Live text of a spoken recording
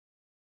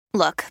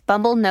Look,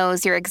 Bumble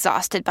knows you're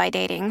exhausted by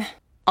dating.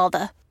 All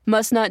the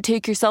must not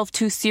take yourself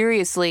too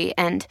seriously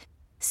and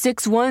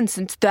 6'1"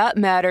 since that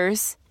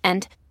matters.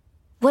 And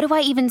what do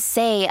I even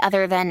say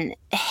other than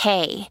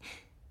hey?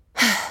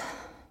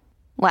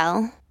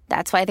 Well,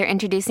 that's why they're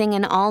introducing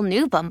an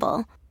all-new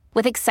Bumble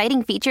with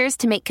exciting features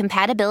to make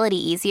compatibility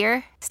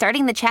easier,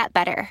 starting the chat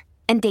better,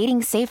 and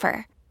dating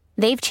safer.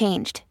 They've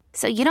changed,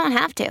 so you don't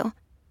have to.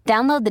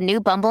 Download the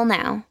new Bumble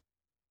now.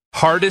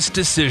 Hardest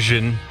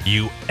decision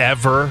you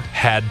ever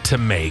had to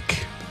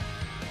make.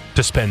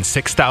 To spend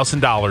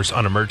 $6,000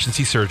 on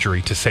emergency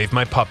surgery to save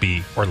my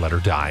puppy or let her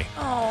die.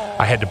 Oh.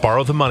 I had to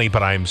borrow the money,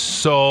 but I'm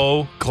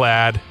so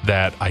glad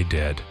that I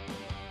did.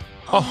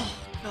 Oh,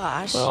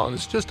 gosh. Well,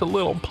 it's just a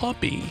little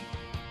puppy.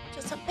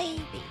 Just a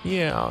baby.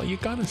 Yeah, you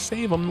gotta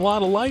save him. A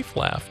lot of life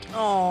left.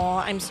 Oh,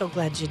 I'm so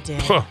glad you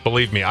did.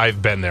 Believe me,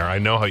 I've been there. I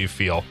know how you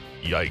feel.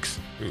 Yikes.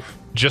 Oof.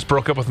 Just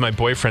broke up with my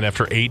boyfriend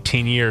after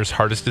 18 years.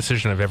 Hardest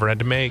decision I've ever had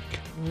to make.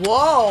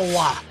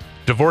 Whoa.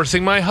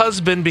 Divorcing my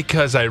husband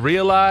because I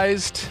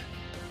realized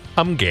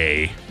I'm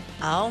gay.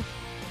 Oh,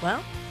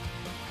 well.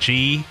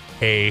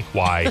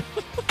 G-A-Y.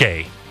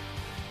 Gay.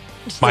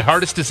 My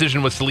hardest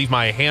decision was to leave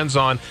my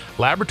hands-on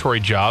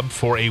laboratory job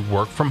for a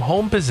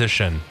work-from-home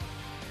position.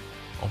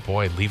 Oh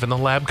boy, leaving the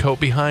lab coat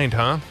behind,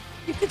 huh?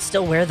 You could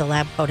still wear the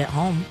lab coat at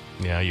home.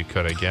 Yeah, you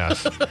could, I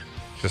guess.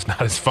 Just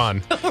not as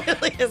fun. It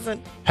really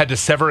isn't. Had to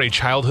sever a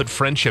childhood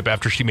friendship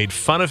after she made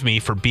fun of me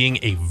for being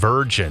a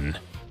virgin.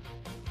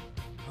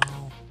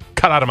 Oh.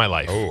 Cut out of my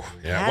life. Oh,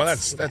 yeah. Well,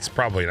 that's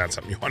probably not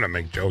something you want to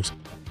make jokes.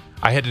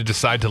 I had to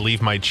decide to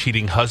leave my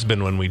cheating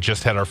husband when we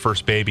just had our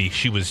first baby.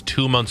 She was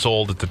 2 months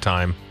old at the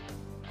time.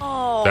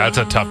 Oh, That's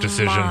a tough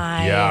decision.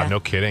 my. Yeah,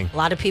 no kidding. A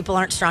lot of people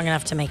aren't strong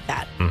enough to make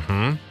that.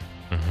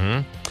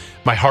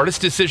 My hardest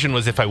decision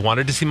was if I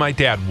wanted to see my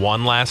dad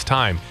one last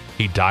time.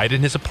 He died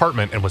in his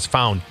apartment and was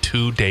found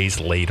 2 days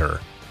later.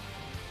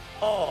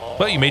 Oh.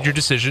 Well, you made your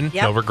decision.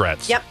 Yep. No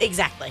regrets. Yep,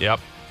 exactly. Yep.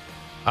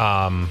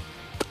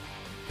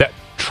 That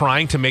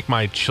trying to make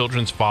my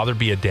children's father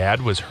be a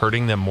dad was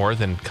hurting them more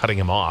than cutting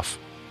him off.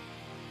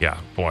 Yeah,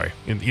 boy.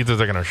 Either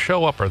they're going to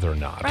show up or they're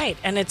not. Right,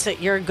 and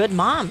you're a good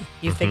mom.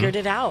 You figured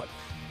it out.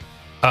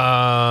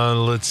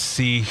 Let's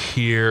see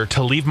here.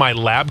 To leave my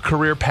lab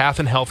career path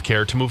in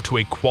healthcare to move to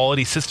a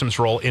quality systems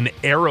role in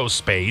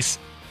aerospace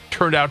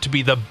turned out to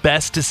be the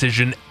best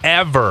decision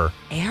ever.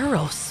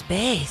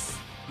 Aerospace.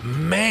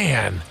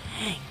 Man,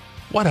 Dang.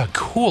 what a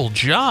cool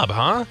job,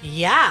 huh?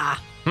 Yeah.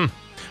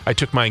 I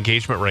took my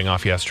engagement ring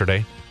off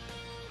yesterday.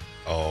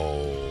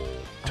 Oh.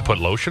 To put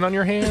lotion on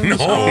your hands? No,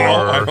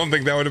 Or- I don't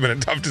think that would have been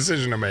a tough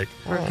decision to make.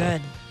 We're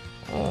good.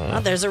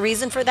 Well, there's a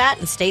reason for that,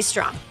 and stay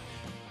strong.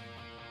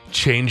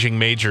 Changing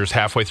majors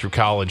halfway through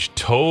college.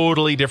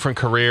 Totally different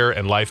career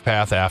and life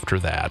path after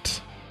that.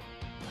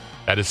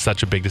 That is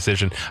such a big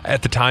decision.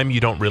 At the time, you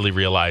don't really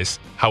realize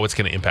how it's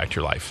going to impact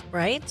your life,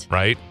 Right?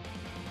 right?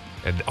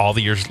 And all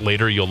the years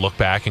later, you'll look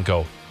back and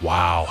go,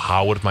 wow,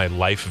 how would my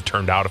life have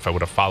turned out if I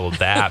would have followed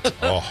that?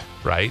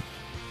 Right?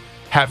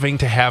 Having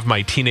to have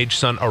my teenage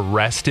son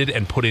arrested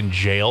and put in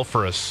jail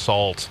for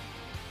assault.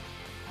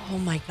 Oh,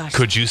 my gosh.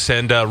 Could you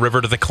send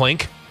River to the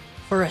clink?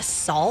 For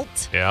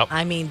assault? Yep.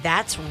 I mean,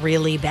 that's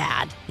really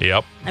bad.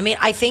 Yep. I mean,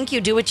 I think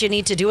you do what you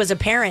need to do as a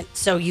parent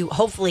so you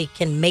hopefully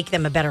can make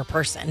them a better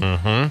person.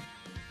 Mm-hmm.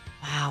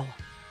 Wow.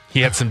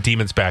 He had some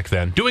demons back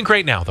then. Doing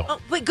great now, though. Oh,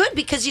 but good,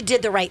 because you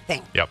did the right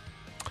thing. Yep.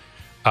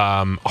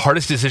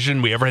 Hardest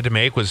decision we ever had to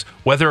make was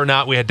whether or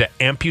not we had to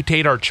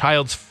amputate our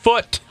child's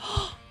foot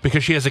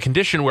because she has a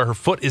condition where her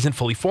foot isn't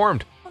fully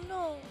formed. Oh,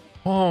 no.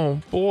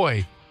 Oh,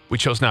 boy. We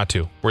chose not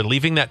to. We're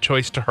leaving that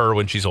choice to her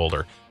when she's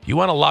older. You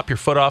want to lop your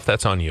foot off?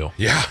 That's on you.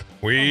 Yeah,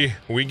 we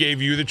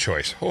gave you the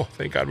choice. Oh,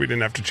 thank God we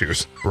didn't have to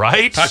choose.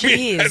 Right? I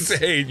mean, Jeez.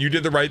 hey, you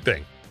did the right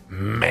thing.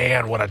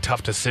 Man, what a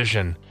tough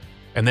decision.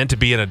 And then to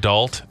be an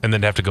adult and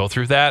then to have to go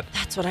through that.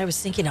 That's what I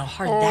was thinking, how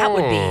hard that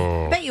would be.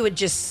 I bet you would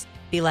just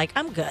be like,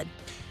 I'm good.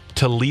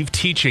 To leave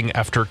teaching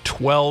after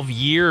 12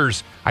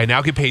 years. I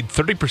now get paid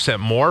 30%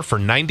 more for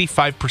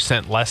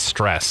 95% less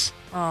stress.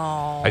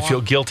 Oh. I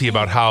feel guilty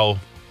about how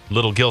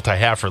little guilt I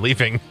have for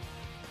leaving.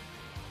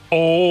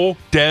 Oh,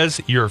 Des,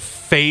 your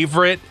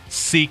favorite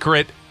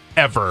secret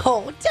ever.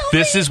 Oh, tell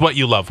This me. is what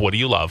you love. What do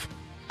you love?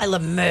 I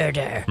love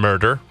murder.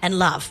 Murder And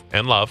love.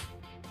 and love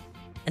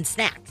And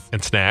snacks.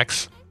 and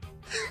snacks.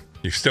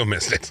 You still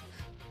missed it.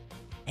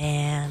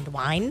 And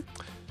wine.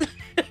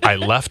 I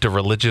left a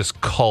religious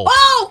cult.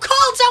 Oh,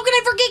 cults! How can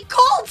I forget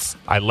cults?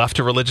 I left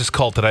a religious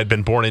cult that I'd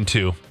been born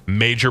into.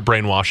 Major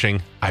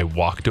brainwashing. I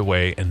walked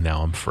away and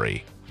now I'm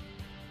free.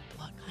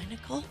 What kind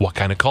of cult? What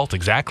kind of cult?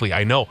 Exactly.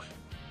 I know.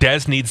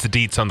 Des needs the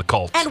deets on the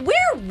cult. And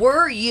where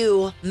were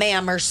you,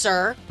 ma'am or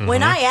sir,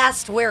 when I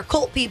asked where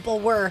cult people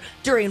were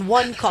during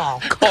one call?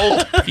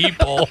 Cult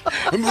people.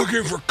 I'm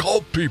looking for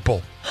cult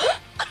people.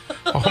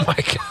 Oh my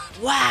God.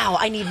 Wow,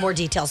 I need more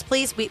details.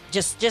 Please,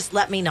 just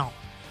let me know.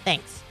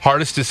 Thanks.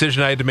 Hardest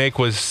decision I had to make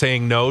was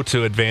saying no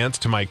to advance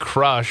to my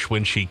crush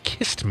when she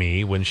kissed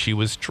me when she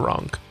was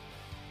drunk.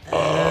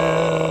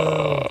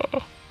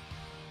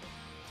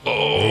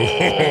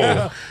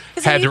 Because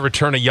had to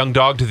return a young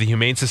dog to the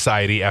Humane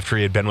Society after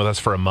he had been with us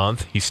for a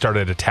month. He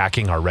started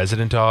attacking our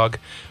resident dog,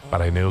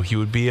 but I knew he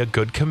would be a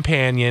good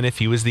companion if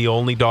he was the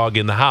only dog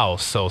in the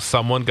house. So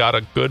someone got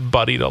a good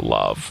buddy to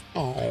love.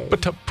 Oh.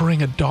 But to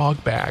bring a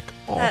dog back.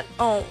 Like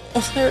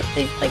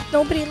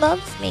nobody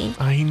loves me.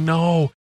 I know.